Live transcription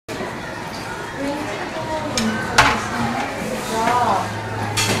Good job.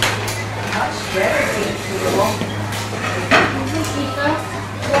 Much better, Tinkle.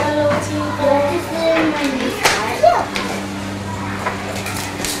 Hello, Tinkle.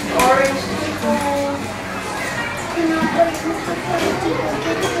 Orange Tinkle.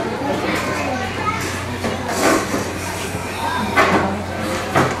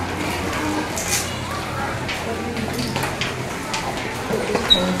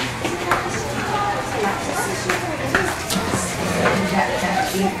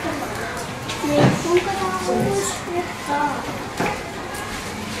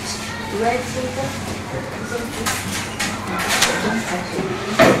 Red Tinkle.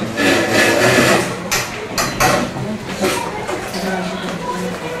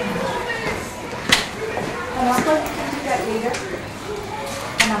 Kenapa kita tidak later?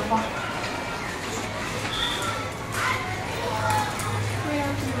 Kenapa?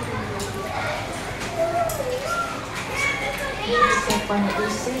 Step on the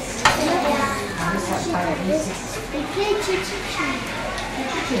pieces. We played chicken.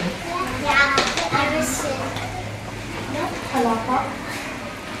 Yeah, ever since. Kalau apa?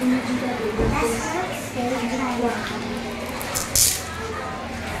 Ini juga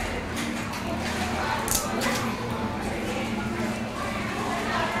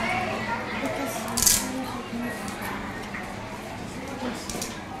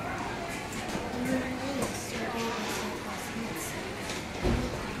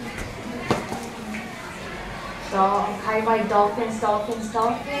So, hi bye dolphins.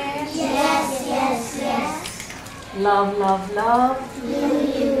 Yes. Love.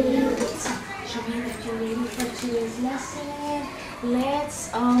 You. Shabir, if you're ready for today's lesson, let's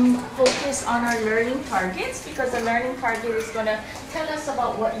focus on our learning targets, because the learning target is going to tell us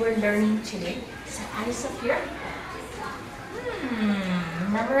about what we're learning today. So, eyes up here.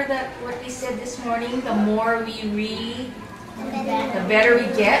 Remember that what we said this morning? The more we read, the better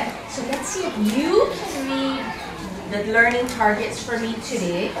we get. So let's see if you can read the learning targets for me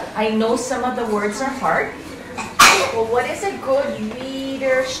today. I know some of the words are hard. Well, what is a good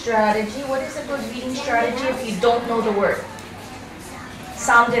reader strategy? What is a good reading strategy if you don't know the word?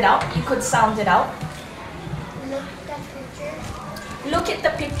 Sound it out. You could sound it out. Look at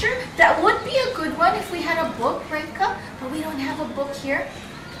the picture. That would be a good one if we had a book, right, Ka? But we don't have a book here.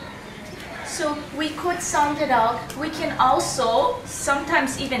 So we could sound it out. We can also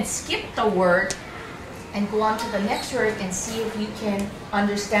sometimes even skip the word and go on to the next word and see if you can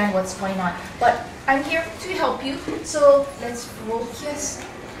understand what's going on. But I'm here to help you. So let's focus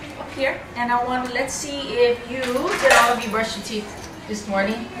up here. And let's see if you, did all of you brush your teeth this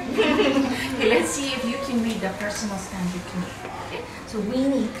morning? Okay, let's see if you can read the personal standard to me. Okay? So we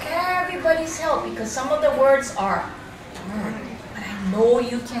need everybody's help because some of the words are hard. But I know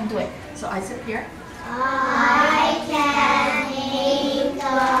you can do it. So eyes up here. I can name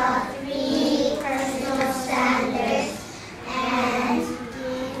the 3 personal standards and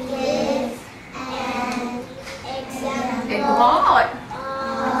give an example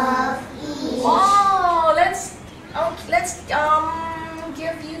of each. Oh, let's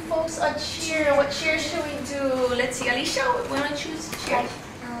give you folks a cheer. What cheer should we do? Let's see, Alicia, we want to choose a cheer.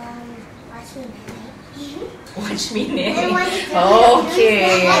 Watch me knit.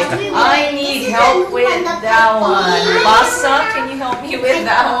 Okay. I need help with that one. Basa, can you help me with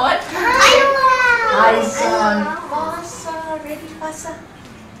that one? Aizan. Basa, ready, Basa?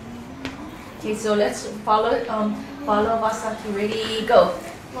 Okay, so let's follow Basa. Ready, go.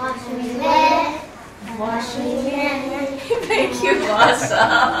 Wash me wet. Wash me wet. Thank you,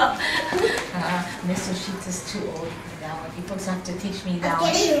 Basa. Miss Oshita's too old for that one. You folks have to teach me that one.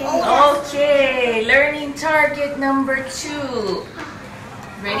 Okay, learning target number 2.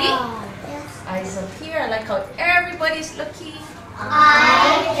 Ready? Yes. Eyes up here. I like how everybody's looking.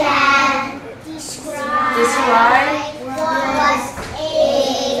 I can describe what a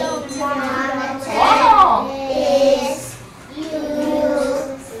thermometer Wow. is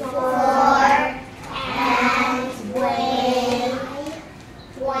used for and weigh.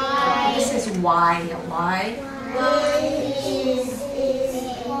 This is why. Why? Is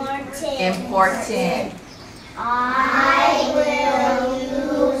Important. I will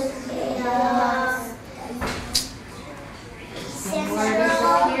use The word is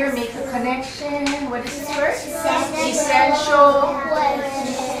up here. Make a connection. What is this word? essential.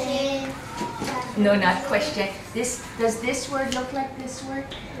 No, not question. Does this word look like this word?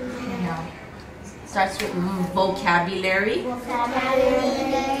 No. Starts with vocabulary.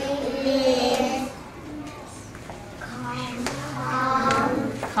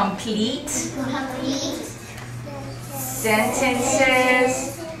 Complete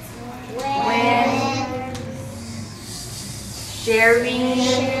sentences when sharing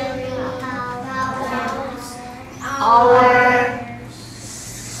our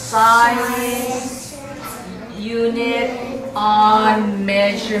science unit on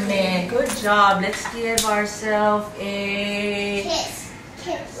measurement. Good job. Let's give ourselves a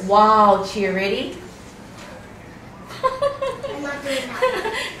Kiss. wow cheer. Ready? I'm not doing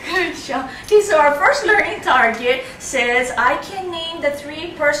that. Good job. Okay, so our first learning target says I can name the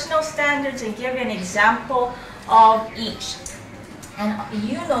 3 personal standards and give an example of each. And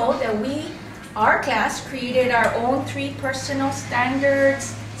you know that our class created our own 3 personal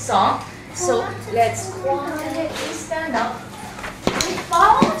standards song. So let's quietly stand up. We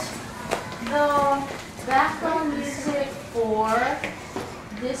found the background music for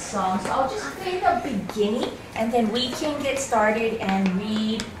this song. So I'll just play the beginning and then we can get started and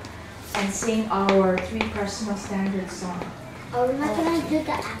read and sing our 3 personal standards song. Oh, we're not gonna do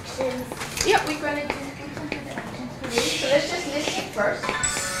the actions. Yep, we can do the actions. Ready? So let's just listen first.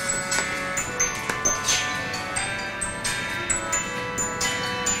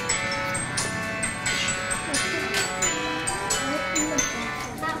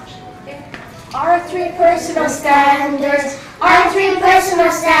 Our 3 personal standards. Our 3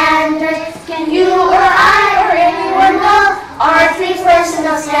 personal standards. Can you or I or anyone know our 3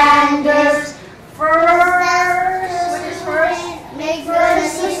 personal standards? First, what is first? Make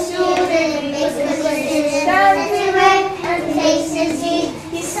first a student, makes the student stands erect and takes his seat.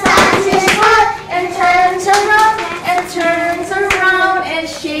 He stands his foot And turns around and turns around and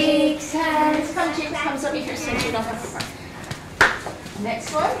shakes hands. Come, James, comes over here since you don't have to run.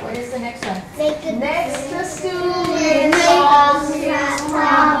 Next one. What is the next one? Next, the student solves his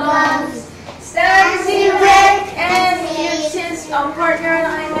problems, stands erect and gives his partner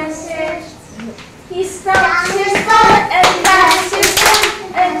an iMessage. He stops his foot and pats his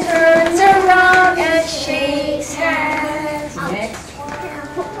foot and turns around and shakes hands. Next one.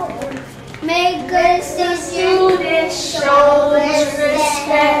 Make good Student shows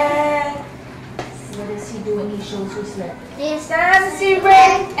respect. What does he do when he shows respect? He stands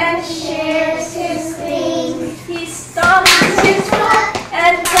erect and shares his things. He stomps his foot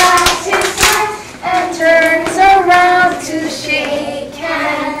and claps his hands and turns around to shake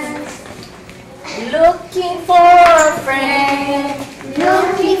hands. Looking for a friend.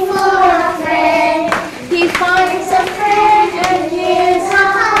 Looking for a friend. He finds a friend and gives a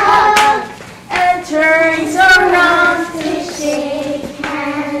hug and turns around to shake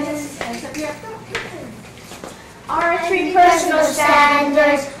hands. Our 3 personal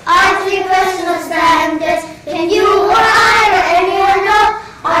standards. Our 3 personal standards. Can you or I or anyone know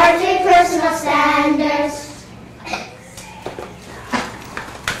our 3 personal standards?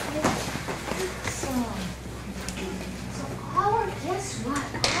 Guess what?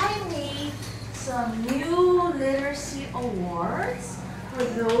 I made some new literacy awards for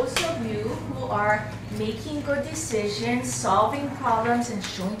those of you who are making good decisions, solving problems, and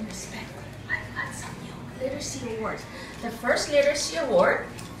showing respect. I've got some new literacy awards. The first literacy award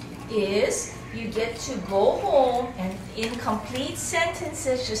is you get to go home and in complete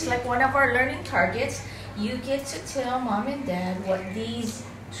sentences, just like one of our learning targets, you get to tell mom and dad what these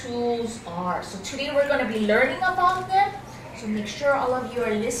tools are. So today we're going to be learning about them. So make sure all of you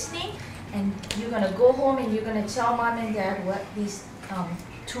are listening and you're going to go home and you're going to tell mom and dad what these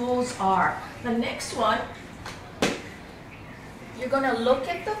tools are. The next one, you're going to look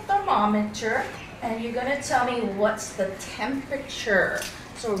at the thermometer and you're going to tell me what's the temperature.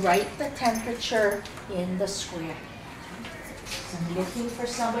 So write the temperature in the square. So I'm looking for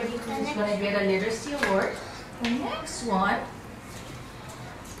somebody who's going to get a literacy award. The next one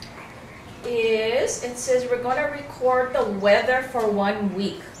is, it says we're going to record the weather for 1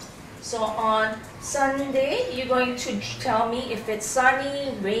 week. So on Sunday, you're going to tell me if it's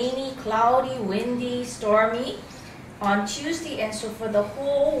sunny, rainy, cloudy, windy, stormy. On Tuesday, and so for the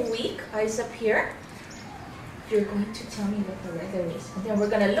whole week, eyes up here, you're going to tell me what the weather is. And then we're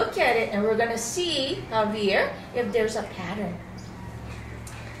going to look at it and we're going to see, Javier, if there's a pattern.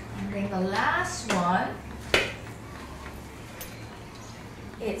 And then the last one,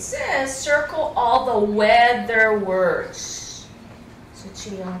 it says circle all the weather words. So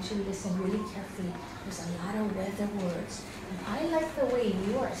Chile, I want you to listen really carefully. There's a lot of weather words. And I like the way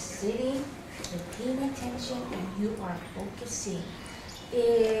you are sitting, you're paying attention, and you are focusing.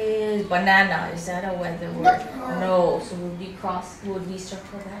 Is banana, is that a weather word? No. So would we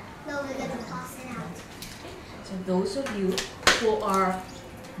circle that? No, we're gonna toss it out. So those of you who are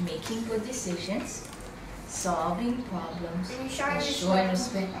making good decisions, solving problems, and showing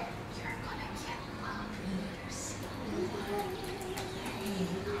respect, you're gonna get leaders.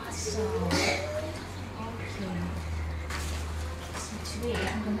 So, okay. today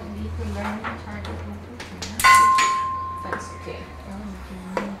I'm going to leave the learning target over here. That's okay.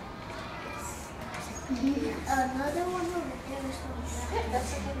 Another one over there is Yeah,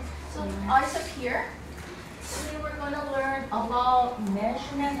 that's okay. So eyes up here. Today we're going to learn about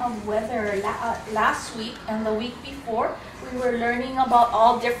measurement of weather. Last week and the week before, we were learning about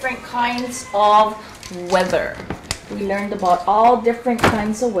all different kinds of weather. We learned about all different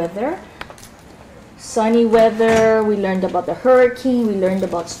kinds of weather. Sunny weather, we learned about the hurricane, we learned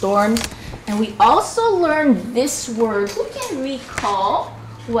about storms, and we also learned this word. Who can recall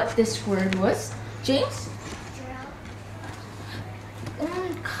what this word was? James?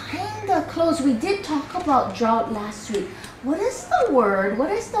 Kinda close. We did talk about drought last week. What is the word? What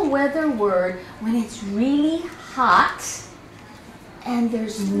is the weather word when it's really hot and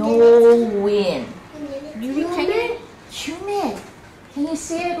there's no wind? Humid. Humid. Can you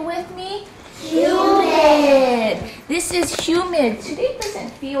say it with me? Humid. This is humid. Today doesn't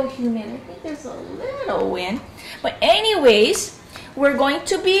feel humid. I think there's a little wind. But anyways, we're going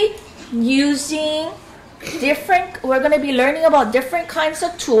to be using we're going to be learning about different kinds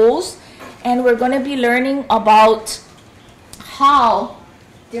of tools, and we're going to be learning about how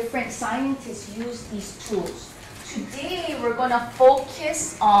different scientists use these tools. Today we're going to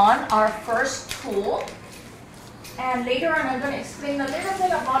focus on our first tool, and later on I'm going to explain a little bit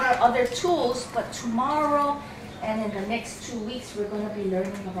about our other tools, but tomorrow and in the next 2 weeks we're going to be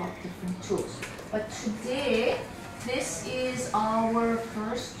learning about different tools. But today, this is our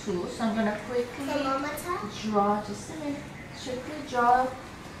first tool, so I'm going to quickly draw, just a minute, quickly draw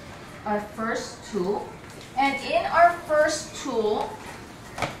our first tool. And in our first tool,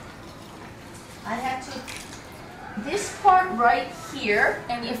 I have to, this part right here,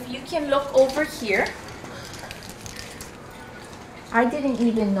 and if you can look over here, I didn't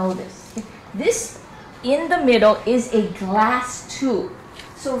even know this. This in the middle is a glass tube.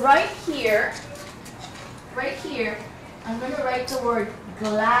 So right here, I'm going to write the word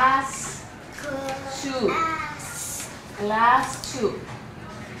glass tube. Glass tube.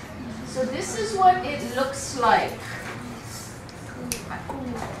 So this is what it looks like.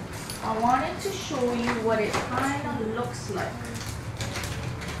 I wanted to show you what it kind of looks like.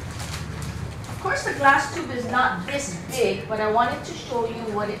 Of course, the glass tube is not this big, but I wanted to show you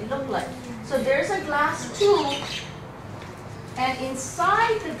what it looked like. So there's a glass tube, and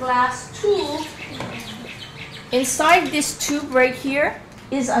inside the glass tube, inside this tube right here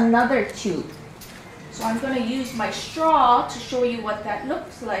is another tube. So I'm going to use my straw to show you what that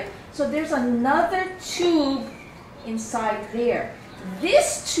looks like. So there's another tube inside there.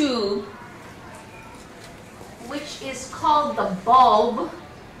 This tube, which is called the bulb,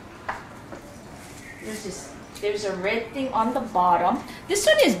 there's a red thing on the bottom. This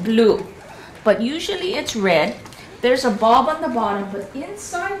one is blue, but usually it's red. There's a bulb on the bottom, but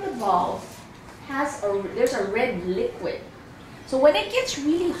inside the bulb there's a red liquid. So when it gets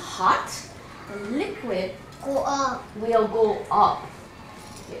really hot, the liquid will go up.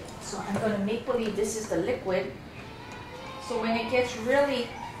 Okay, so I'm going to make believe this is the liquid. So when it gets really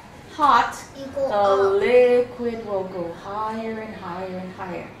hot, the liquid will go higher and higher and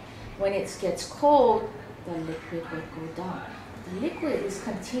higher. When it gets cold, the liquid will go down. The liquid is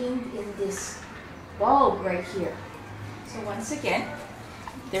contained in this bulb right here. So once again,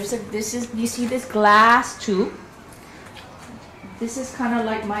 you see this glass tube. This is kind of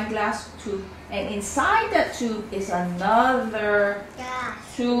like my glass tube, and inside that tube is another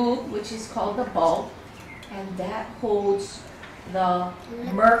tube, which is called the bulb, and that holds the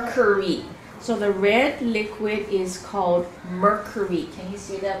mercury. So the red liquid is called mercury. Can you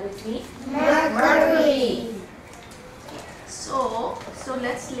say that with me? Mercury. So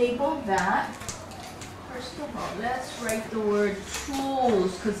let's label that. First of all, let's write the word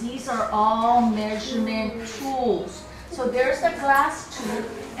tools, because these are all measurement tools. So there's the glass tube,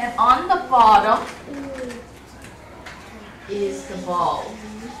 and on the bottom is the bulb.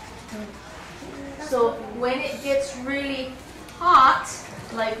 So when it gets really hot,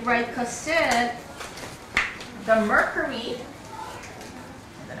 like Rika said, the mercury,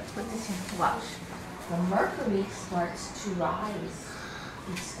 I'm going to put this in, watch, the mercury starts to rise.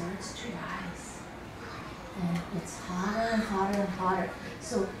 It starts to rise. And it's hotter and hotter and hotter.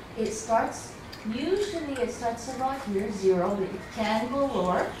 So it starts, usually it starts about here, 0, but it can go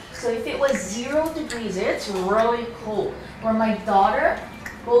lower. So if it was 0 degrees, it's really cold. Where my daughter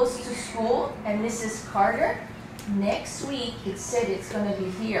goes to school, and Mrs. Carter, next week it said it's going to be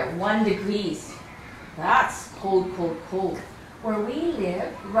here, 1 degrees. That's cold, cold, cold. Where we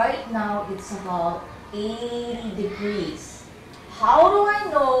live, right now it's about 80 degrees. How do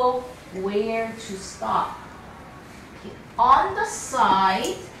I know where to stop? on the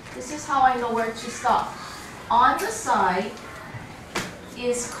side, this is how I know where to stop. On the side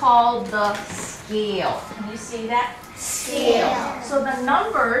is called the scale. Can you see that? Scale. So the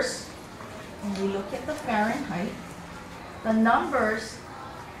numbers, when we look at the Fahrenheit, the numbers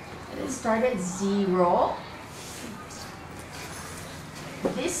start at 0.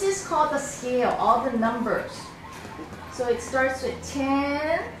 This is called the scale, all the numbers. So it starts with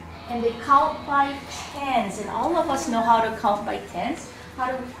 10, and they count by tens. And all of us know how to count by tens.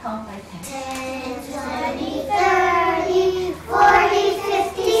 How do we count by tens? 10, 20, 30, 40,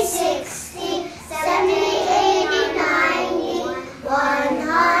 50, 60, 70, 80, 90,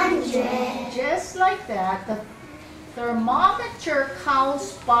 100. Just like that, the thermometer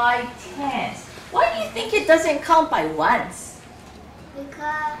counts by tens. Why do you think it doesn't count by ones?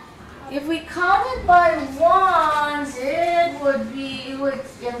 Because If we counted by ones, it would,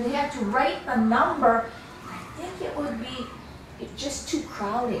 and we had to write the number, I think it would be just too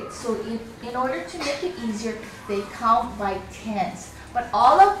crowded. So in order to make it easier, they count by tens. But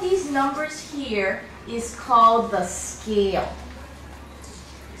all of these numbers here is called the scale.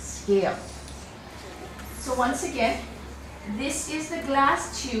 Scale. So once again, this is the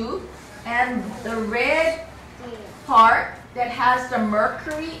glass tube, and the red part that has the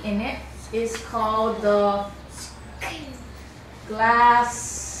mercury in it is called the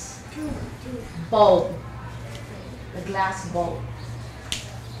glass bulb. The glass bulb.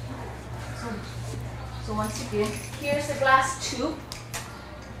 So once again, here's the glass tube,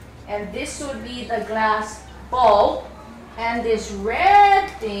 and this would be the glass bulb, and this red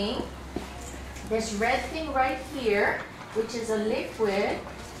thing right here, which is a liquid,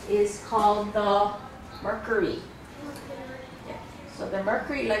 is called the mercury. So the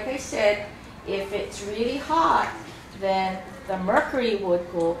mercury, like I said, if it's really hot, then the mercury would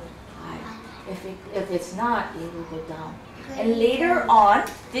go high. If it's not, it will go down. And later on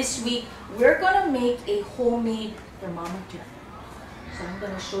this week, we're going to make a homemade thermometer. So I'm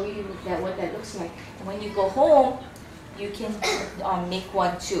going to show you what that looks like. And when you go home, you can make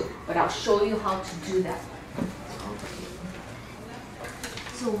one too. But I'll show you how to do that.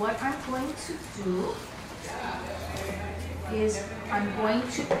 So what I'm going to do is I'm going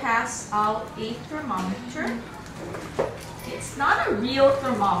to pass out a thermometer. It's not a real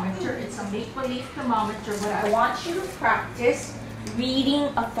thermometer, it's a make-believe thermometer, but I want you to practice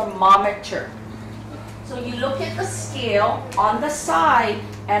reading a thermometer. So you look at the scale on the side,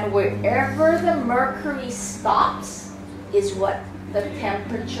 and wherever the mercury stops is what the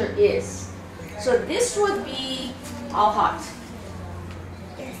temperature is. So this would be how hot?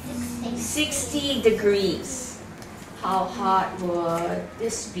 60 degrees. How hot would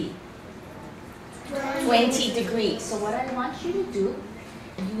this be? 20 degrees. So what I want you to do,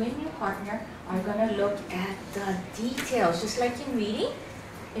 you and your partner are going to look at the details, just like in reading.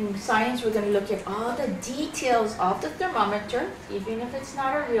 In science, we're going to look at all the details of the thermometer, even if it's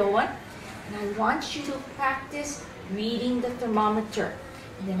not a real one. And I want you to practice reading the thermometer.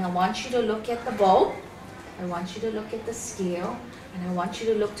 And then I want you to look at the bulb. I want you to look at the scale. And I want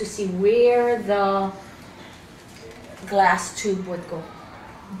you to look to see where the glass tube would go.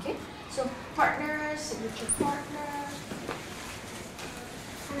 Okay? So partners, sit with your partner.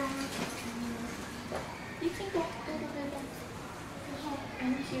 You can go.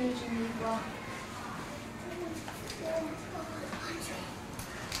 Thank you, Geneva.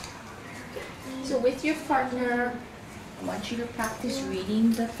 So with your partner, I want you to practice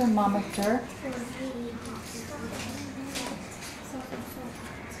reading the thermometer.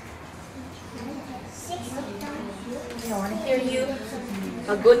 I want to hear you.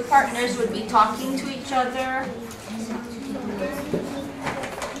 Good partners would be talking to each other.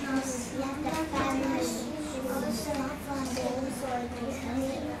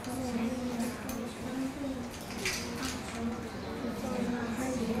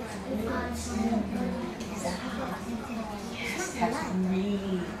 Yes, that's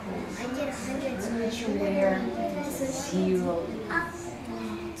really cool. So that you wear 0.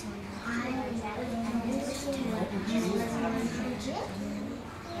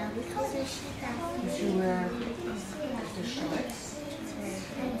 Would you wear the shorts?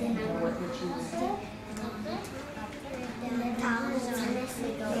 Or what would you wear?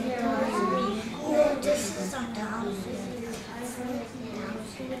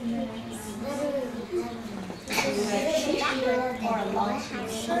 Or a long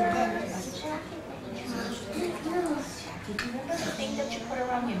shirt? Did you remember the thing that you put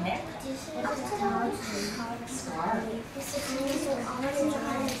around your neck? Scarf.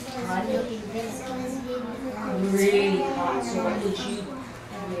 Really hot. So what did you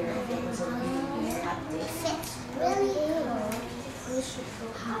wear if it was a really hot day?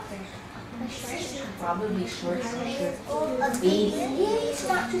 Probably short. 80. It's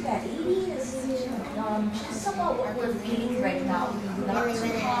not too bad. 80 is just about what we're feeling right now. Not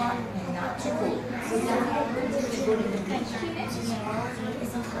too hot and not too cold. So then we are going to go to the beach today. And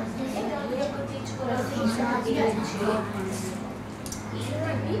we are going to go to the beach today.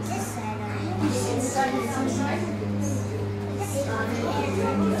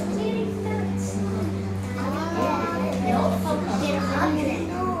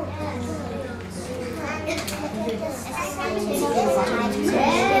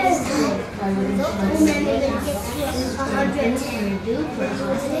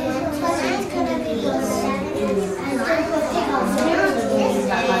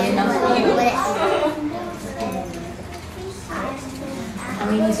 How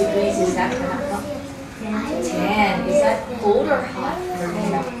many degrees is that, Kanaka? 10. Is that cold or hot?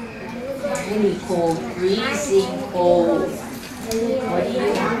 Really cold. Freezing cold. What do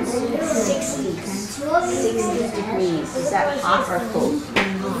you want? 60. 60 degrees. Is that hot or cold?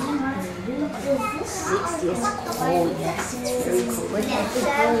 60 is cold. Yes, it's very cold.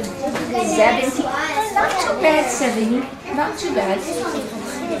 70. Not too bad, 70. Not too bad.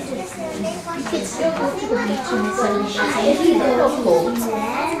 You can still go to the beach and it's a little cold.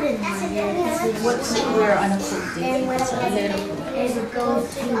 What do you wear on a cold day? It's a little cold.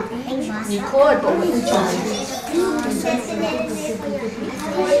 You could, but what would you wear?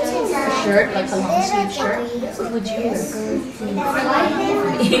 A shirt, like a long sleeve shirt? What would you wear?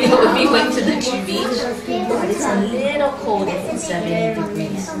 If we went to the beach, but it's a little cold if it's 70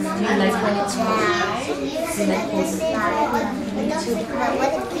 degrees. Do you like when it's cold? Do you like cold?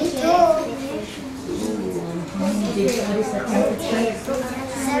 Me too. What is the temperature?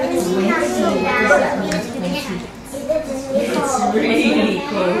 20. What does that mean? 20. It's really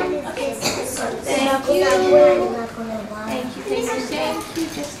cold. Thank you. Thank you.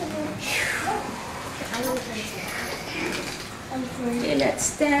 Just a minute. Okay, let's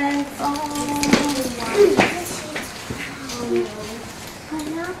stand on.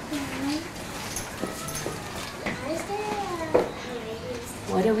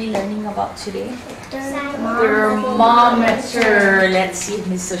 What are we learning about today? Thermometer. Let's see if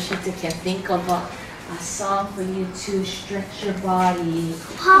Miss Soshita can think of a song for you to stretch your body.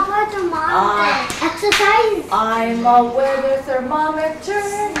 How about thermometer? Exercise. I'm a weather thermometer,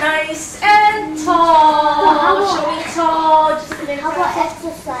 nice and tall. Show me tall. Just a little. How about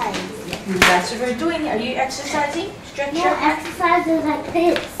exercise? That's what we're doing. Are you exercising? Stretch your hand. Exercise is like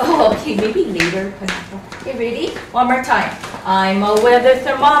this. Oh, okay. Maybe later. Okay, ready? One more time. I'm a weather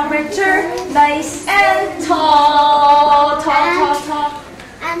thermometer, nice and tall. Tall, tall, tall.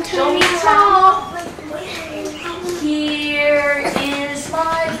 And Show me tall. Here is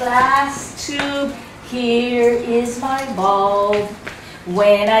my glass tube. Here is my bulb.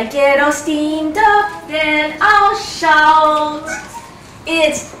 When I get all steamed up, then I'll shout.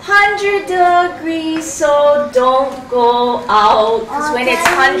 It's 100 degrees, so don't go out. Because when it's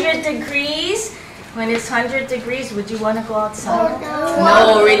 100 degrees, would you want to go outside?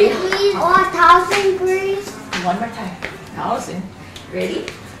 No, really. Or 1,000 degrees. One more time. 1,000. Ready?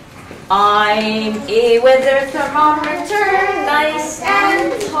 I'm a weather thermometer, nice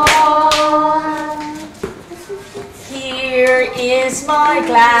and tall. Here is my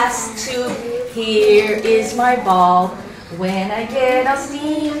glass tube. Here is my bulb. When I get all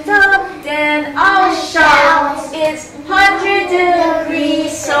steamed up, then I'll shout. It's 100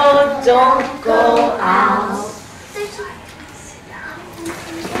 degrees, so don't go out.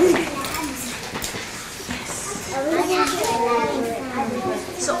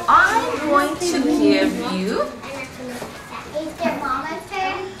 So I'm going to give you A thermometer.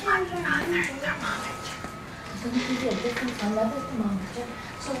 I'm going to give you another thermometer.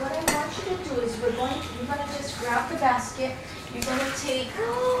 So what I want you to do is you're going to just grab the basket. You're going to take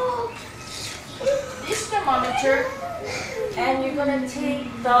this thermometer and you're going to take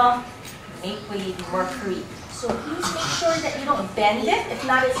the mercury. So please make sure that you don't bend it. If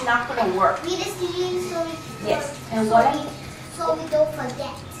not, it's not going to work. We just use so we Yes. And so we don't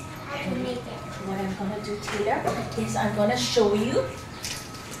forget how to make it. What I'm going to do, Taylor, is I'm going to show you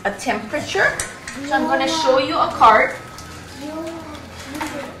a temperature. So I'm going to show you a card.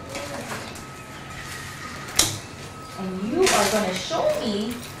 And you are going to show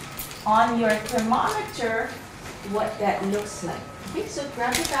me on your thermometer what that looks like. Okay, so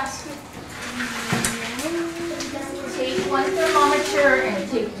grab the basket. Take one thermometer and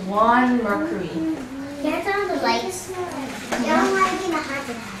take one mercury. Can I turn on the lights? I don't want to be in a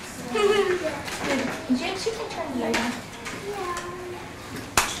haunted house. James, you can turn the light on.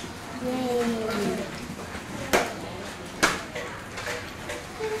 Yay.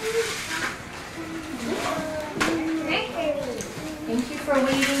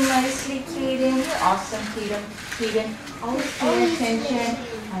 awesome, Kaden. Always paying attention.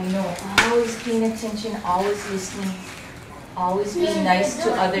 I know. Always paying attention. Always listening. Always being nice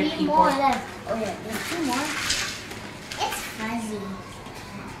to other people. Oh yeah, there's 2 more. It's fuzzy.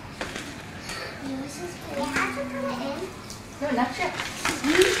 You have to put it in. No, not yet.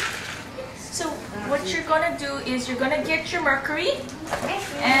 So what you're gonna do is you're gonna get your mercury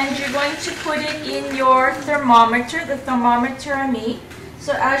and you're going to put it in your thermometer, the thermometer I made.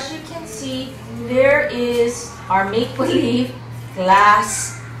 So as you can see, there is our make-believe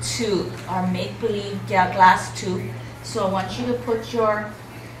glass tube. Our make-believe glass tube. So I want you to put your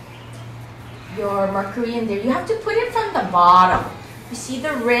mercury in there. You have to put it from the bottom. You see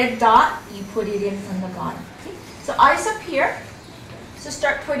the red dot? You put it in from the bottom. Okay? So eyes up here. So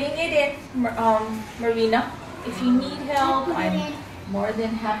start putting it in, Marina. If you need help, I'm more than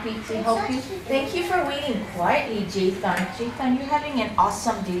happy to help you. Thank you for waiting quietly, Jathan. Jathan, you're having an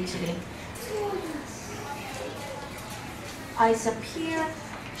awesome day today. Eyes up here.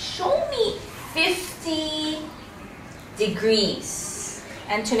 Show me 50 degrees.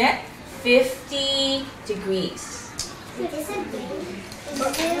 Antoinette, 50 degrees. Is it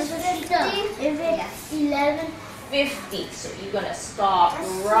 11? 50. So you're gonna stop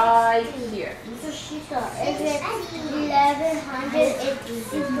right here. If it's 1100, it's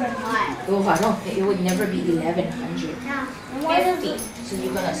super hot. Oh, I don't think it would never be 1100. 50. So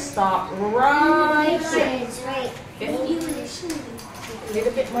you're gonna stop right here. 50. A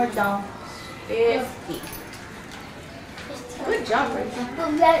little bit more down. 50. Good job, Rachel.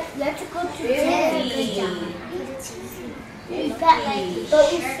 But let's go to 50. 10. 50. Easy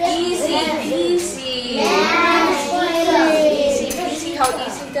peasy. Easy peasy. How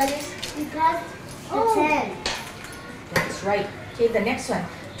easy that is? We got 10. That's right. Okay, the next one.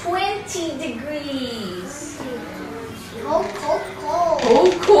 20 degrees.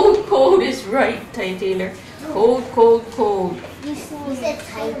 Cold. Cold is right, Taylor. Cold. You said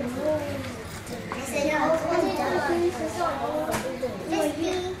tight. I said no.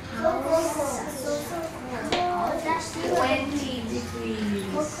 20 degrees.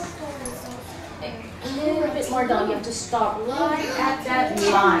 A little bit more down. You have to stop right at that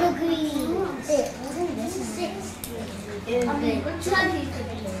line. 10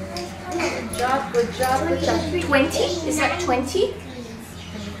 degrees. Good job. 20? Is that 20?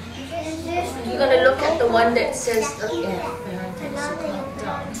 You're going to look at the one that says down here.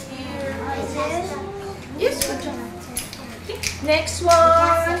 Yes, good job. Okay. Next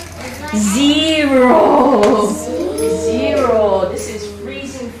one. 0. 0. This is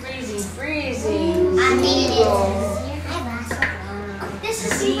freezing. 0. This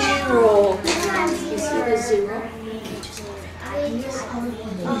is 0. You see the 0?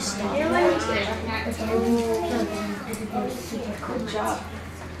 Stop right there. Good job.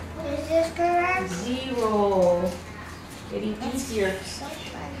 Is this correct? 0. Getting easier.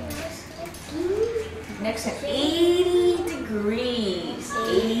 Next one. 80 degrees.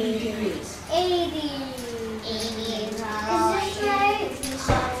 80 degrees. 80. Is this right?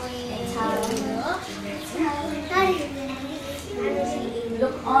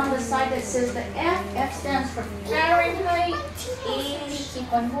 Look on the side that says the F. F stands for Fahrenheit. 80.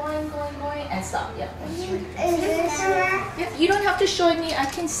 Keep on going, and stop. Yep. Is this correct? Yep. You don't have to show me. I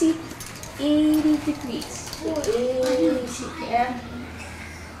can see 80 degrees. 80. Yeah.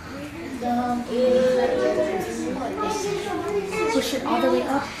 Down 80. Push it all the way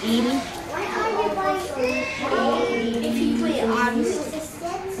up. 80. Why are you buying 80. If you put it on,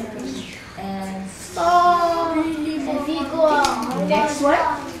 and stop. if you go Next one.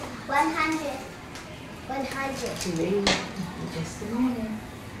 100. Wait, just a minute.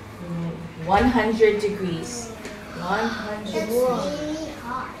 100 degrees. 100 That's degrees. really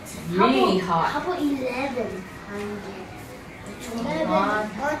hot. Really hot. How about 1100?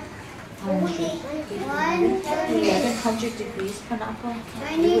 1100 degrees, Panapa.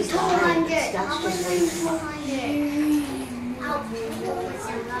 I need 200. How about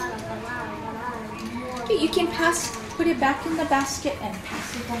 200? Okay, you can put it back in the basket and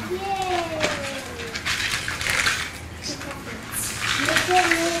pass it down. Yay!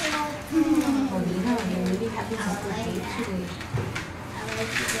 Oh, Lina, you're really having a good day today.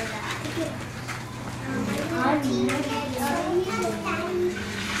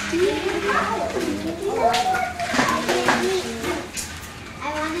 I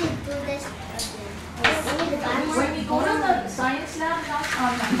want to do this When we go to the science lab,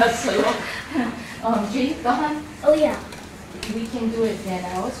 Jathan, Oh yeah. we can do it then.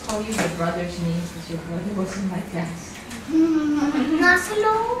 I always call you your brother's name because your brother was in my class.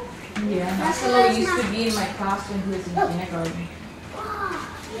 Nasalo? Yeah, Nasalo Nasalo is used to not- be in my class when he was in kindergarten.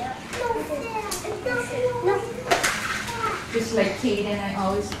 Yep. Just like Caden, I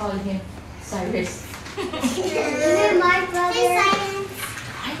always call him Cyrus. You're my brother.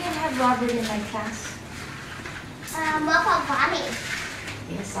 I didn't have Robert in my class. What about Bonnie?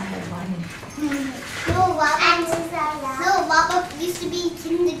 Yes, I had Bonnie. No, Papa used to be in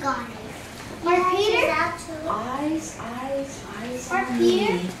kindergarten. Or Peter? Eyes Or on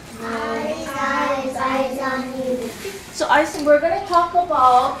Peter? me. Eyes on you. So we're going to talk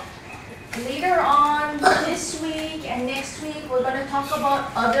about later on this week and next week, we're going to talk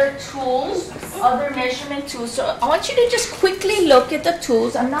about other tools, other measurement tools. So I want you to just quickly look at the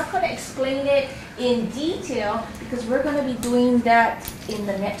tools. I'm not going to explain it in detail because we're going to be doing that in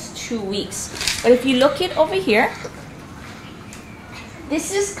the next 2 weeks. But if you look it over here,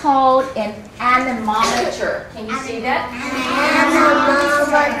 this is called an anemometer. Can you see that?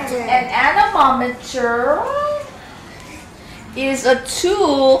 An anemometer is a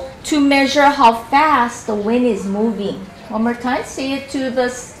tool to measure how fast the wind is moving. One more time, say it to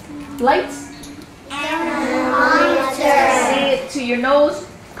the lights. Anemometer. Say it to your nose.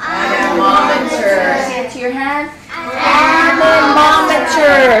 Anemometer. Say it to your hand.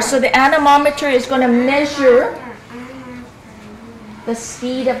 Anemometer. So the anemometer is going to measure the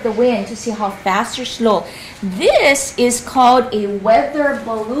speed of the wind to see how fast or slow. This is called a weather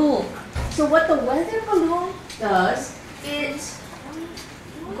balloon. So what the weather balloon does, it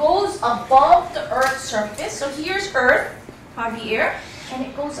goes above the Earth's surface. So here's Earth, Javier, and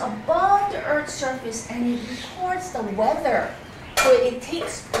it goes above the Earth's surface and it records the weather. So it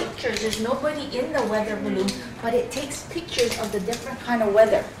takes pictures. There's nobody in the weather balloon, but it takes pictures of the different kind of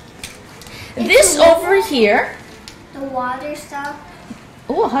weather. This over here, The water stuff.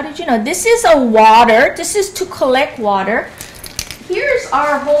 oh, how did you know? This is a water. This is to collect water. Here's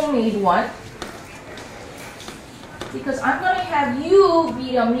our homemade one. Because I'm going to have you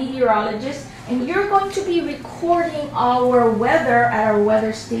be a meteorologist and you're going to be recording our weather at our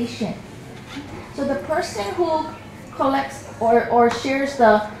weather station. So the person who collects or shares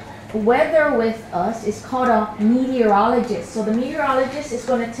the weather with us is called a meteorologist. So the meteorologist is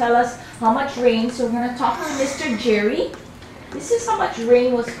going to tell us how much rain. So we're going to talk to Mr. Jerry. This is how much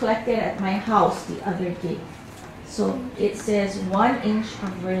rain was collected at my house the other day. So it says 1 inch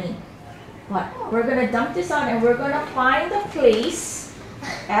of rain. But we're going to dump this out and we're going to find a place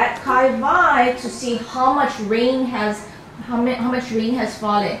at Kai Vai to see how much rain has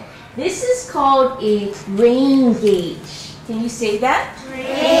fallen. This is called a rain gauge. Can you say that?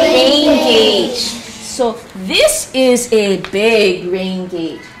 Rain gauge. So this is a big rain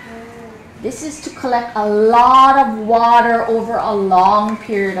gauge. This is to collect a lot of water over a long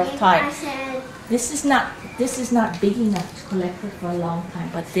period of time. This is not big enough to collect it for a long time,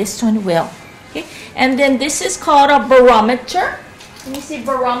 but this one will. Okay, and then this is called a barometer. Can you say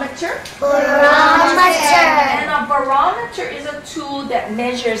barometer? Barometer. And a barometer is a tool that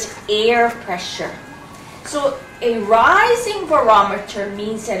measures air pressure. So a rising barometer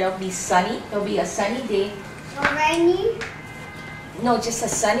means that it'll be sunny. There'll be a sunny day. Rainy. No, just a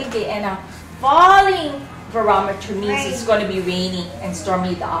sunny day. And a falling barometer means it's going to be rainy and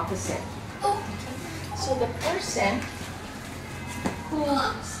stormy, the opposite. So the person who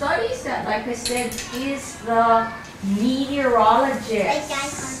studies that, like I said, is the meteorologist.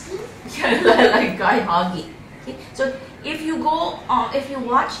 Like Guy Hoggy. Okay. So if you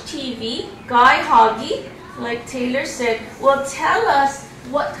watch TV, Guy Hoggy, like Taylor said, will tell us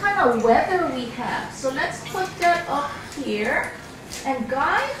what kind of weather we have. So let's put that up here. And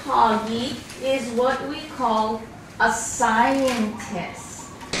Guy Hoggy is what we call a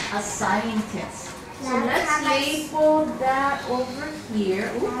scientist. A scientist. So let's label that over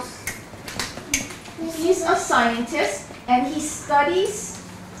here. Oops. He's a scientist and he studies.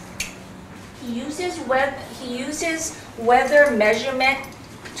 He uses weather measurement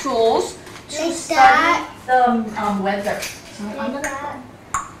tools to study the weather. So I'm gonna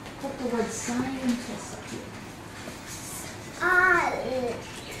put the word scientist up here.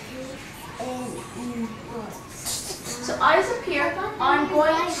 So eyes up here.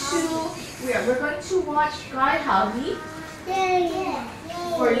 We're going to watch Guy Hoggy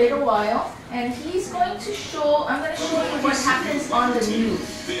for a little while, and he's going to show. I'm going to show you what happens on the news.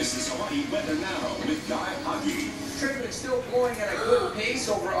 This is Hawaii Weather Now with Guy Hoggy. It's still blowing at a good pace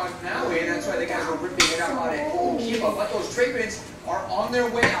over on Maui, and that's why the guys are ripping it out on it. But those trade winds are on their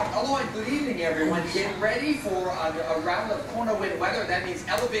way out. Hello and good evening, everyone. Get ready for a round of Kona wind weather. That means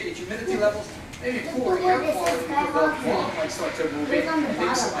elevated humidity levels, maybe poor air quality because the fog might start to move in and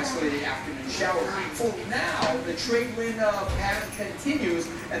maybe some isolated afternoon showers. For now, the trade wind pattern continues,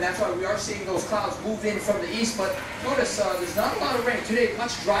 and that's why we are seeing those clouds move in from the east. But notice there's not a lot of rain today.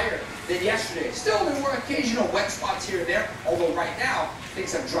 Much drier than yesterday. Still, there were occasional wet spots here and there, although right now,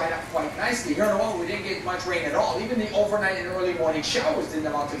 things have dried up quite nicely. Here in Oahu, we didn't get much rain at all. Even the overnight and early morning showers didn't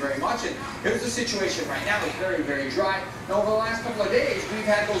amount to very much. And here's the situation right now. It's very, very dry. Now, over the last couple of days, we've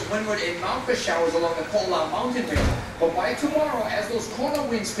had those windward and Mauka showers along the Kola mountain range. But by tomorrow, as those Kona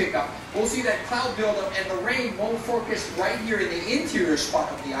winds pick up, we'll see that cloud buildup and the rain won't focus right here in the interior spot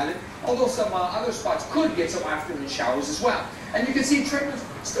of the island, although some other spots could get some afternoon showers as well. And you can see trade winds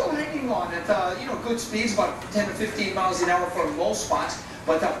still hanging on at good speeds, about 10 to 15 miles an hour for most spots.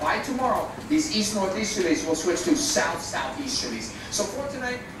 But by tomorrow, these east-northeasterlies will switch to south-southeasterlies. So for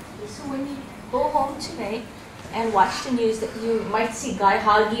tonight, So when you go home tonight and watch the news, that you might see Guy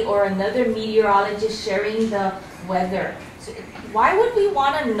Hagi or another meteorologist sharing the weather. So why would we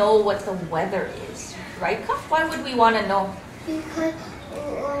want to know what the weather is, right, Cuff? Why would we want to know? Because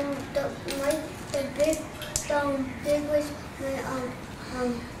the big was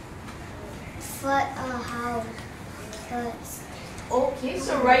my house. Okay,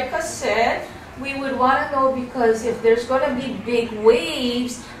 so Raika said we would want to know because if there's going to be big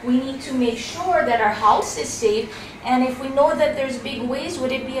waves, we need to make sure that our house is safe. And if we know that there's big waves,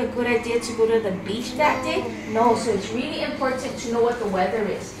 would it be a good idea to go to the beach that day? No, so it's really important to know what the weather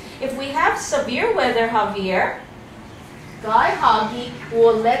is. If we have severe weather, Javier, Guy Hagi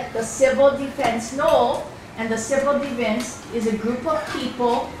will let the civil defense know, and the civil defense is a group of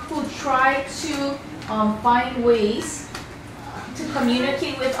people who try to find ways to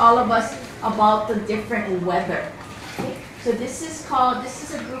communicate with all of us about the different weather. Okay? So this is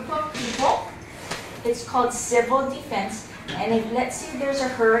a group of people. It's called civil defense. And if let's say there's a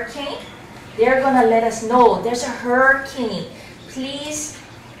hurricane, they're gonna let us know there's a hurricane. Please,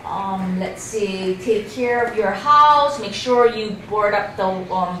 let's say, take care of your house. Make sure you board up the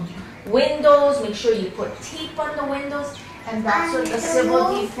windows. Make sure you put tape on the windows. And that's what the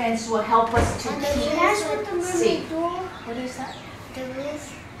civil defense will help us to keep safe. What is that? The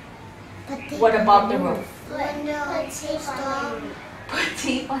roof. What about the roof? Put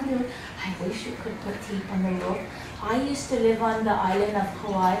tape on the roof. I wish you could put tape on the roof. I used to live on the island of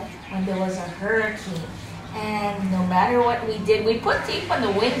Kauai when there was a hurricane. And no matter what we did, we put tape on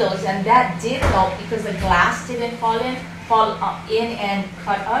the windows, and that did help because the glass didn't fall in and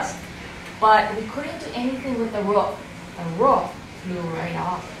cut us. But we couldn't do anything with the roof. The roof flew right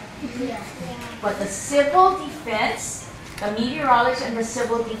off. But the civil defense, the meteorologists and the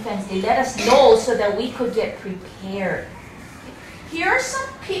civil defense, they let us know so that we could get prepared. Here are some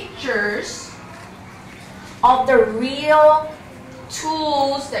pictures of the real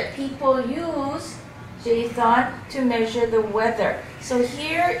tools that people use, Jathan, to measure the weather. So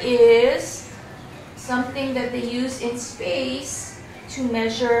here is something that they use in space to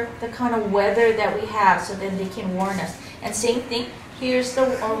measure the kind of weather that we have, so then they can warn us. And same thing, here's the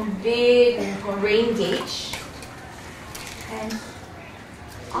big rain gauge. And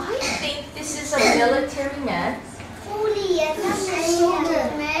I think this is a military man.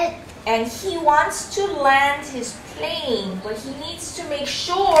 And he wants to land his plane, but he needs to make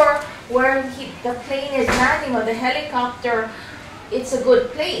sure where the plane is landing or the helicopter, it's a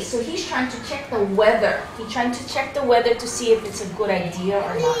good place. So he's trying to check the weather. He's trying to check the weather to see if it's a good idea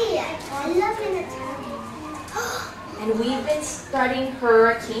or not. And we've been studying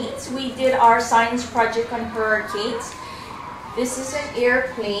hurricanes. We did our science project on hurricanes. This is an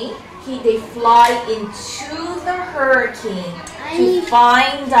airplane. They fly into the hurricane to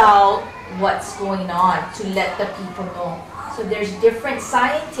find out what's going on, to let the people know. So there's different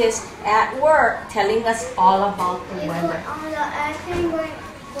scientists at work telling us all about the weather.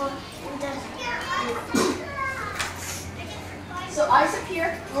 So Isaac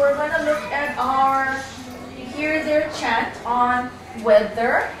here, we're going to look at hear their chant on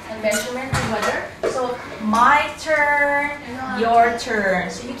weather and measurement of weather. So my turn, your turn.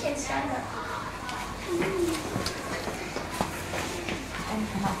 So you can stand up. And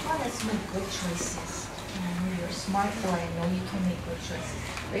let's make good choices. You're a smart boy. I know you can make good choices.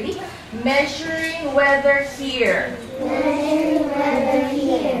 Ready? Measuring weather here. Measuring weather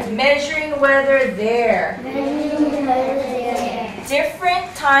here. Measuring weather there. Measuring weather there.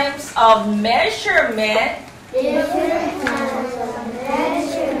 Different types of measurement. Different types of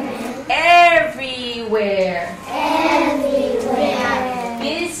measurement. Everywhere. Everywhere.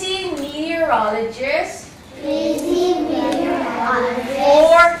 Busy meteorologists. Busy meteorologists.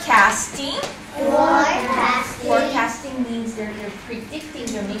 Forecasting. Forecasting. Forecasting means they're predicting,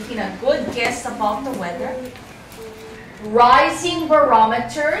 they're making a good guess about the weather. Rising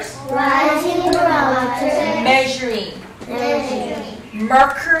barometers. Rising barometers. Measuring. Measuring.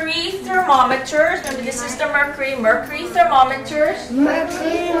 mercury thermometers. Remember, this is the mercury thermometers.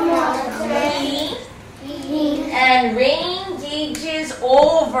 Mercury thermometers. And rain gauges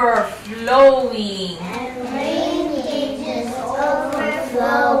overflowing.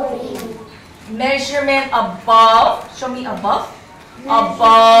 Measurement above. Show me above.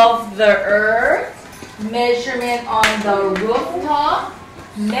 Above the earth. Measurement on the rooftop.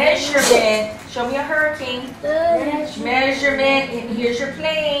 Measurement. Show me a hurricane. Measurement. Here's your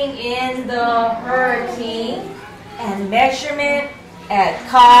plane in the hurricane. And measurement at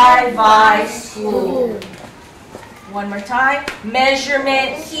Kai Vai School. One more time.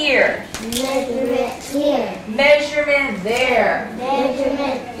 Measurement here. Measurement here. Measurement there.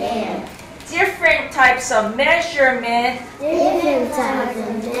 Measurement there. Different types of measurement. Different types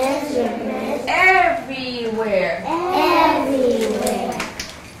of measurement. Everywhere. Everywhere.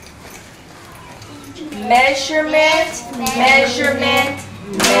 Measurement, measurement,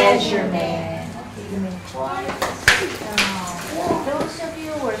 measurement. Those of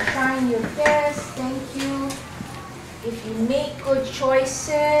you who are trying your best, thank you. If you make good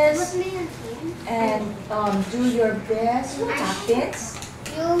choices and do your best, what happens?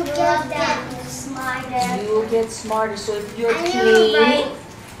 You get smarter. You will get smarter. So if you're playing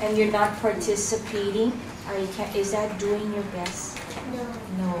and you're not participating, is that doing your best?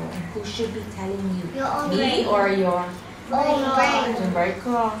 No. And who should be telling you? Your own Me brain. or your Own brain. Right?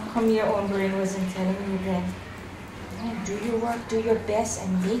 Come your own brain wasn't telling you then. Do your work, do your best,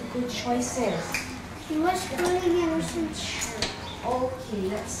 and make good choices. He was pulling in some. Okay,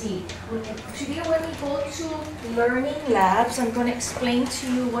 let's see. Today when we go to learning labs, I'm going to explain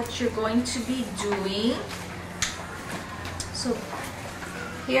to you what you're going to be doing. So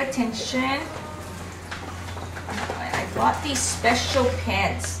pay attention. I got these special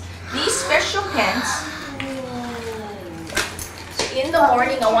pens. These special pens, so in the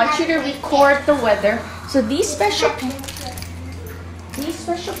morning, I want you to record the weather. So these special pens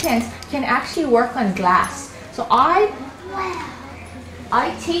can actually work on glass. So I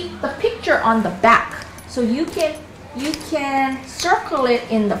tape the picture on the back, so you can circle it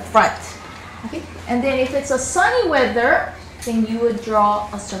in the front. Okay, and then if it's a sunny weather, then you would draw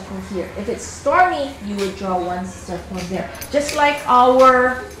a circle here. If it's stormy, you would draw one circle there. Just like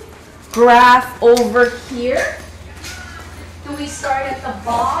our graph over here. Do we start at the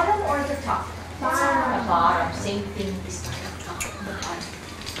bottom or the top? Bottom. The bottom. Same thing. We start at the top and the bottom.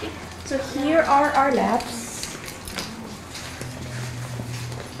 Okay. So here are our labs.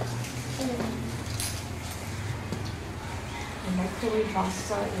 The microwave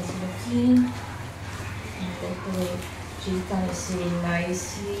pasta is looking. And the microwave Jitan is sitting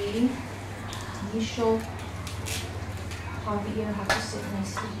nicely. Can you show Javier how to sit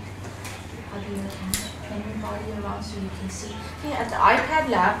nicely? Javier, can you body around so you can see? Okay, at the iPad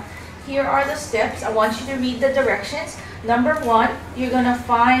lab, here are the steps. I want you to read the directions. Number 1, you're going to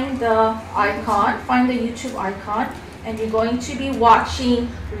find the icon, find the YouTube icon, and you're going to be watching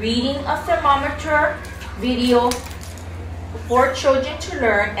Reading a Thermometer video for children to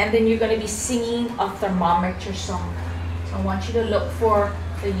learn, and then you're going to be singing a thermometer song. So I want you to look for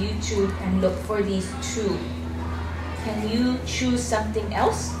the YouTube and look for these two. Can you choose something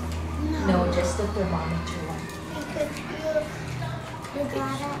else? No, just the thermometer one.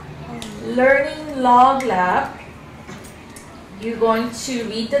 Learning Log Lab. You're going to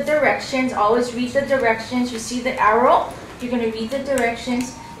read the directions. Always read the directions. You see the arrow? You're going to read the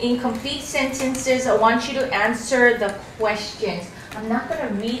directions. In complete sentences, I want you to answer the questions. I'm not going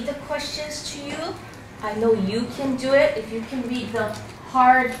to read the questions to you. I know you can do it. If you can read the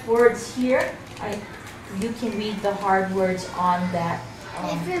hard words here, you can read the hard words on that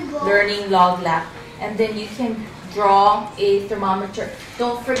Learning Log Lab. And then you can draw a thermometer.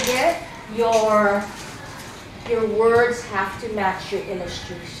 Don't forget, your words have to match your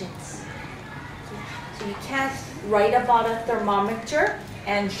illustrations. So you can't write about a thermometer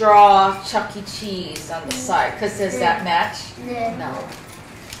and draw Chuck E. Cheese on the side, because does that match? No.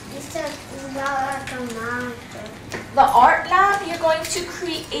 It's about a thermometer. The art lab, you're going to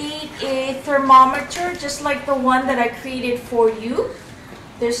create a thermometer just like the one that I created for you.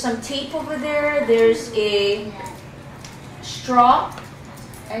 There's some tape over there. There's a straw,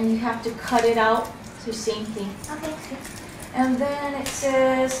 and you have to cut it out. So same thing. Okay. And then it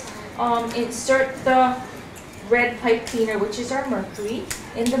says insert the red pipe cleaner, which is our mercury,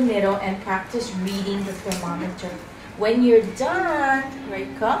 in the middle and practice reading the thermometer. When you're done,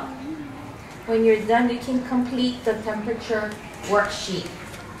 Reika, when you're done, you can complete the temperature worksheet.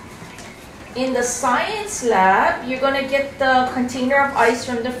 In the science lab, you're going to get the container of ice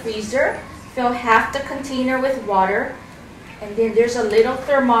from the freezer, fill half the container with water, And then there's a little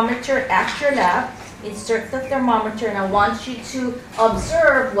thermometer at your lab. Insert the thermometer, and I want you to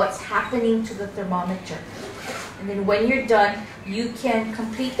observe what's happening to the thermometer. And then when you're done, you can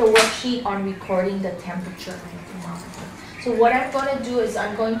complete the worksheet on recording the temperature of the thermometer. So what I'm going to do is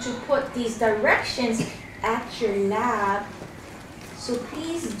I'm going to put these directions at your lab. So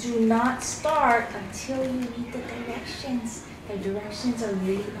please do not start until you read the directions. The directions are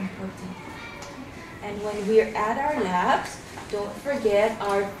really important. And when we're at our labs, don't forget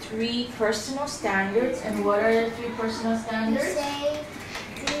our 3 personal standards. And what are the 3 personal standards? Be safe,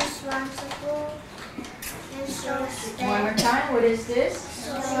 be responsible, and show respect. One more time, what is this?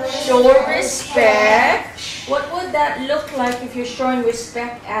 Show Show respect. What would that look like if you're showing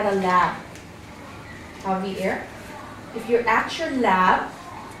respect at a lab? Javier? If you're at your lab,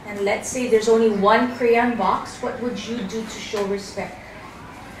 and let's say there's only 1 crayon box, what would you do to show respect?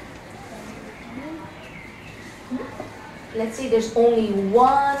 Let's say there's only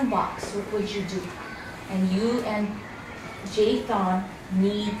 1 box, what would you do? And you and Jathan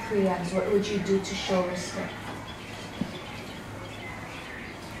need crayons, what would you do to show respect?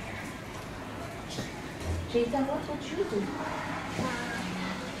 Jathan, what would you do?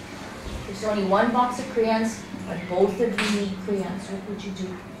 There's only 1 box of crayons, but both of you need crayons, what would you do?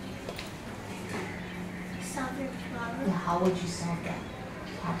 Solve your problem. Yeah, how would you solve that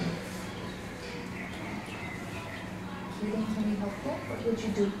problem? Can we help them? What would you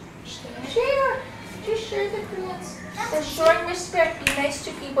do? Share! Just share the crayons. So showing respect, be nice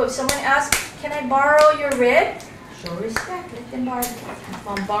to people. If someone asks, can I borrow your red? Show respect, let them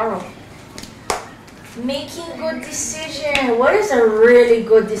borrow. Making good decision. What is a really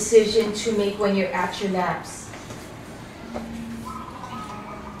good decision to make when you're at your labs?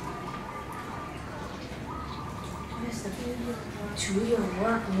 What is the do your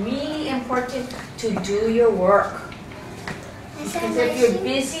work. Really important to do your work. Because if you're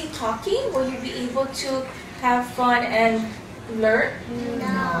busy talking, will you be able to have fun and learn?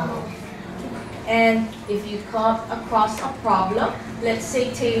 No. And if you come across a problem, let's say,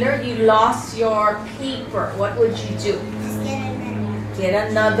 Taylor, you lost your paper, what would you do? Just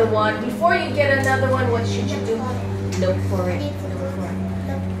Get another one. Before you get another one, what should you do? Look for it. Look for it.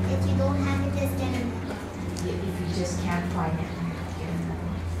 If you don't have it, just get another. If you just can't find it, get another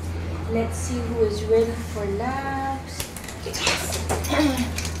one. Let's see who is ready for labs. You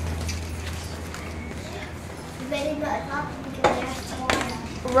better not talk because there's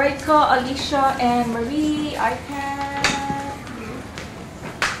more. Raika, Alicia, and Marie, iPad.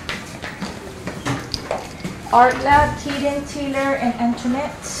 Art Lab, Kaden, Taylor, and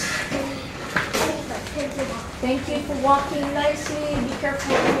Antoinette. Thank you for walking nicely. Be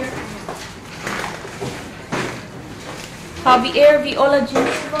careful here. Javier, Viola,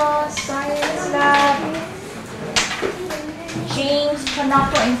 Geneva, Science Lab. James,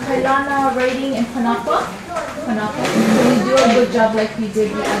 Panapa, and Kailana, writing in Panapa. So we do a good job like we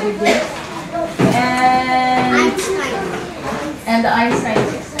did the other day. And the Einstein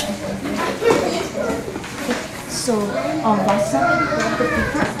test. So, Vasa, the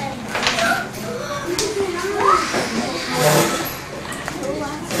paper.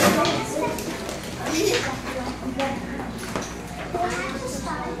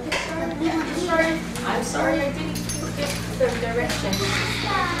 I'm sorry, I didn't get the direction.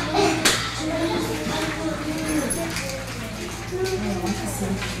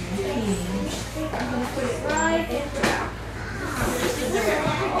 I'm going to put it right in the back.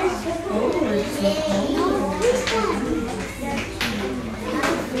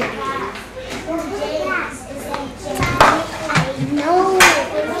 No.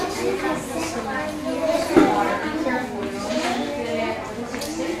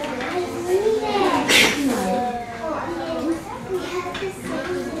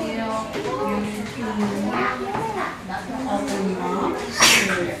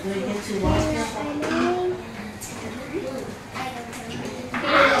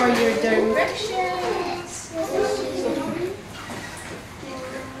 Here are your directions.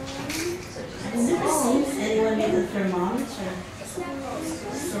 Anyone need the thermometer?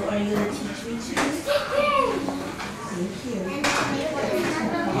 So are you going to teach me to? Thank you.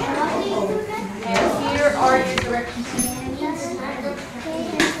 And here are your directions.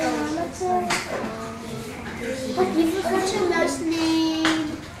 But you forgot your last name.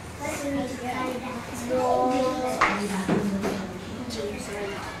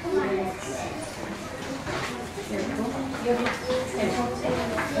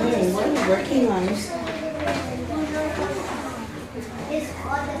 What are you working on?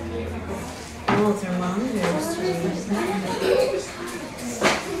 Oh, thermometers.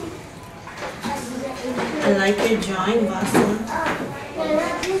 I like your drawing, Vasa.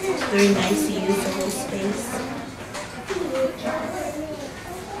 It's very nice to use the whole space.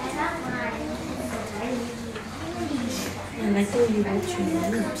 And I think you wrote your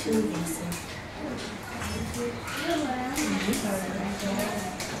name too, Vasa.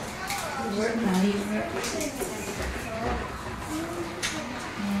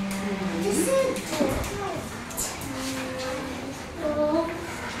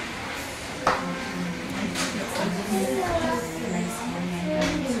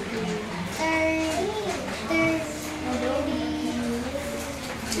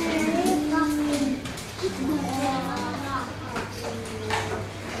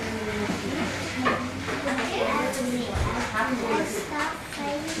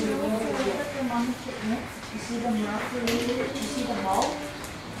 You see the broccoli? You see the ball?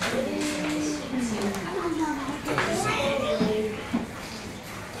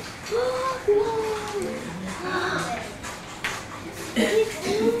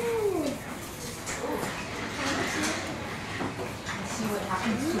 See what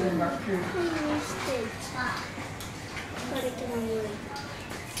happens to the mercury.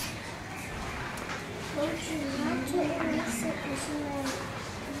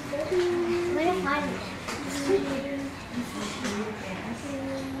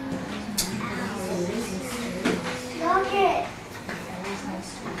 Look it.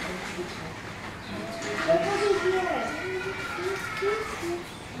 Look over here.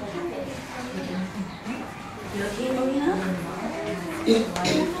 You okay, Marina?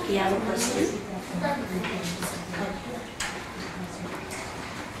 You have a question?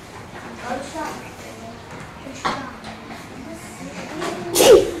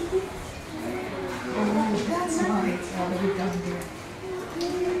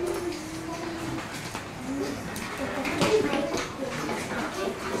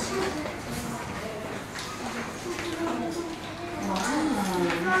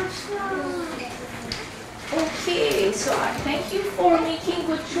 Okay, so I thank you for making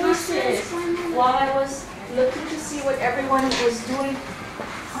good choices. While I was looking to see what everyone was doing,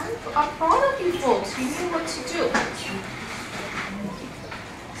 I'm proud of you folks. You knew what to do.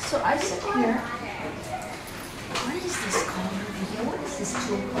 So I sit here. What is this called over here? What is this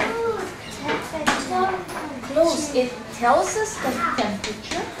tool called? Close. It tells us the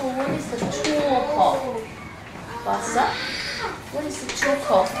temperature, or what is the tool called? Vasa? What is the tool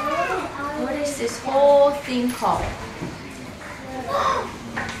called? What is this whole thing called?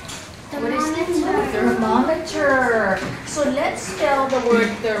 What is it? Thermometer. So let's spell the word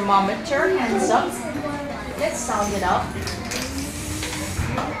thermometer. Hands up. Let's sound it out.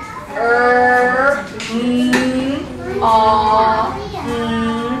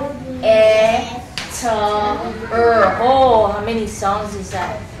 Oh, how many sounds is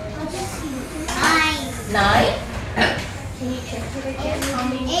that? 9. Can you check it again? How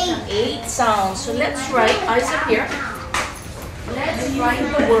many? 8 sounds. So let's write, eyes up here. Let's write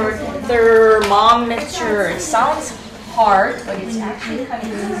the word thermometer. It sounds hard, but it's actually kind of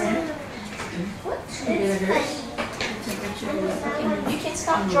easy. What 2 letters? Okay, you can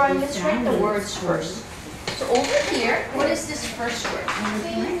stop drawing. Let's write the words first. So over here, what is this first word?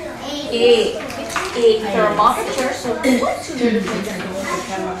 A. A thermometer. So what 2 letters make that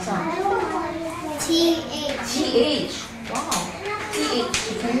sound? TH. TH. Wow. TH.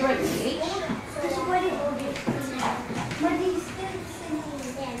 Can you write TH?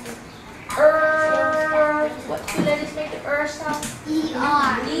 What 2 letters make the sound? ER.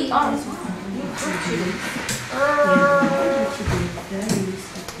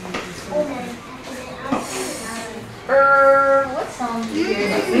 What sound do you hear?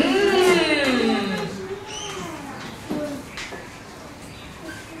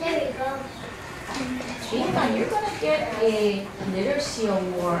 There we go. Gina, you're gonna get a literacy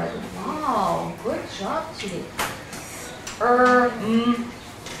award. Wow, good job today. Right.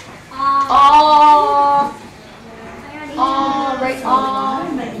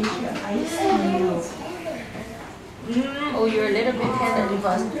 Oh, you're a little bit tentative.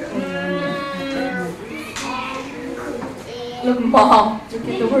 Look, mom. Look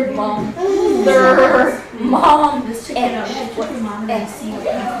at the word mom. Mom. Let's check it out. Put the thermometer and see what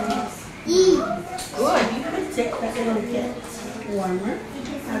happens. Good. You predict that it'll get warmer.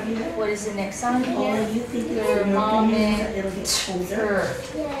 What is the next sound Or again? you think it'll get colder.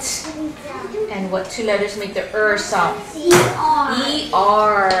 And what 2 letters make the sound? ER.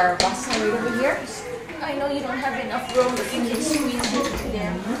 ER. What's that right over here? I know you don't have enough room, but you can squeeze it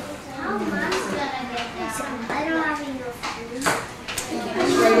there. How am I gonna get that? I don't have enough food.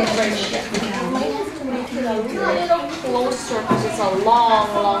 Just write it right here. You might have to make it a little closer because it's a long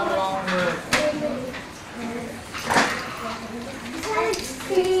word.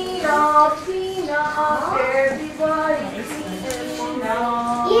 up, everybody sing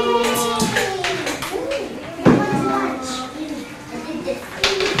now.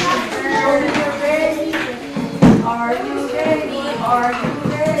 Are you ready? Are you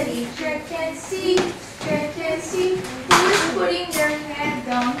ready? Check and see, check and see. Who's putting their hand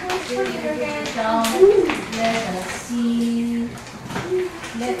down? Who's putting their hand down? Let us see.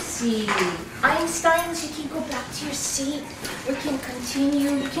 Let's see. Einsteins, you can go back to your seat. We can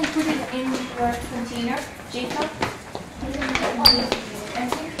continue. You can put it in your container. Jacob?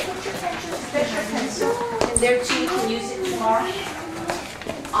 And here, put your pencil, special pencil. And there too, you can use it tomorrow.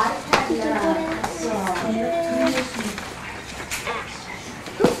 iPad,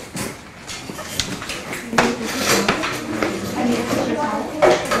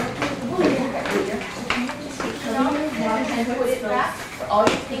 and put it back. All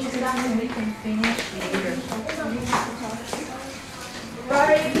your things back and we can finish later.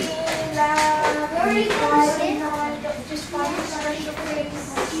 Just find a special place.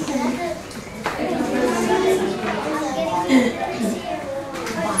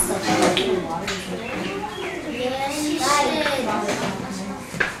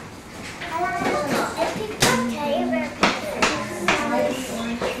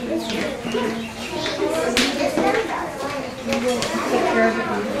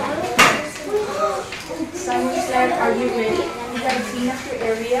 Science lab, are you ready? You guys clean up your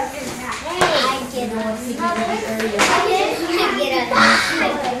area? I get it.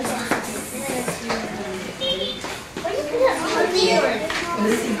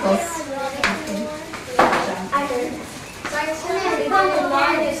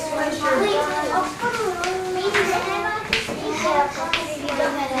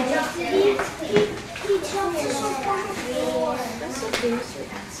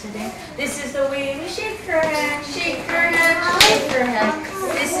 This is the way we shake her hand, shake her hand, shake her hand.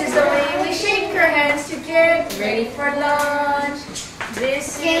 This is the way we shake her hands to get ready for lunch.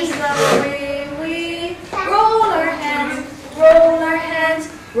 This is the way we roll our hands, roll our hands,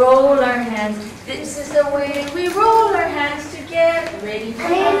 roll our hands. This is the way we roll our hands to get ready for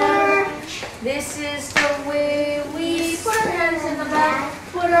lunch. This is the way we put our hands in the back,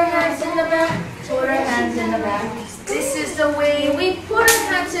 put our hands in the back, put our hands in the back. This is the way we put our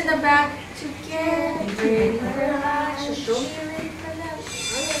hands in the back to get ready for lunch. Show me you're ready for lunch.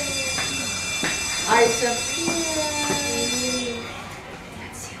 Eyes up here.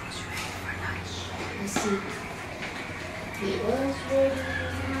 Let's see who's ready for lunch. I see Vito's ready.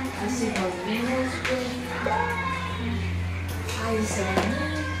 I see Malvina's ready. Eyes on me.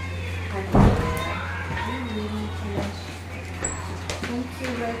 I'm ready for lunch. Thank you,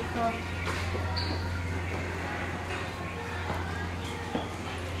 Red Cup.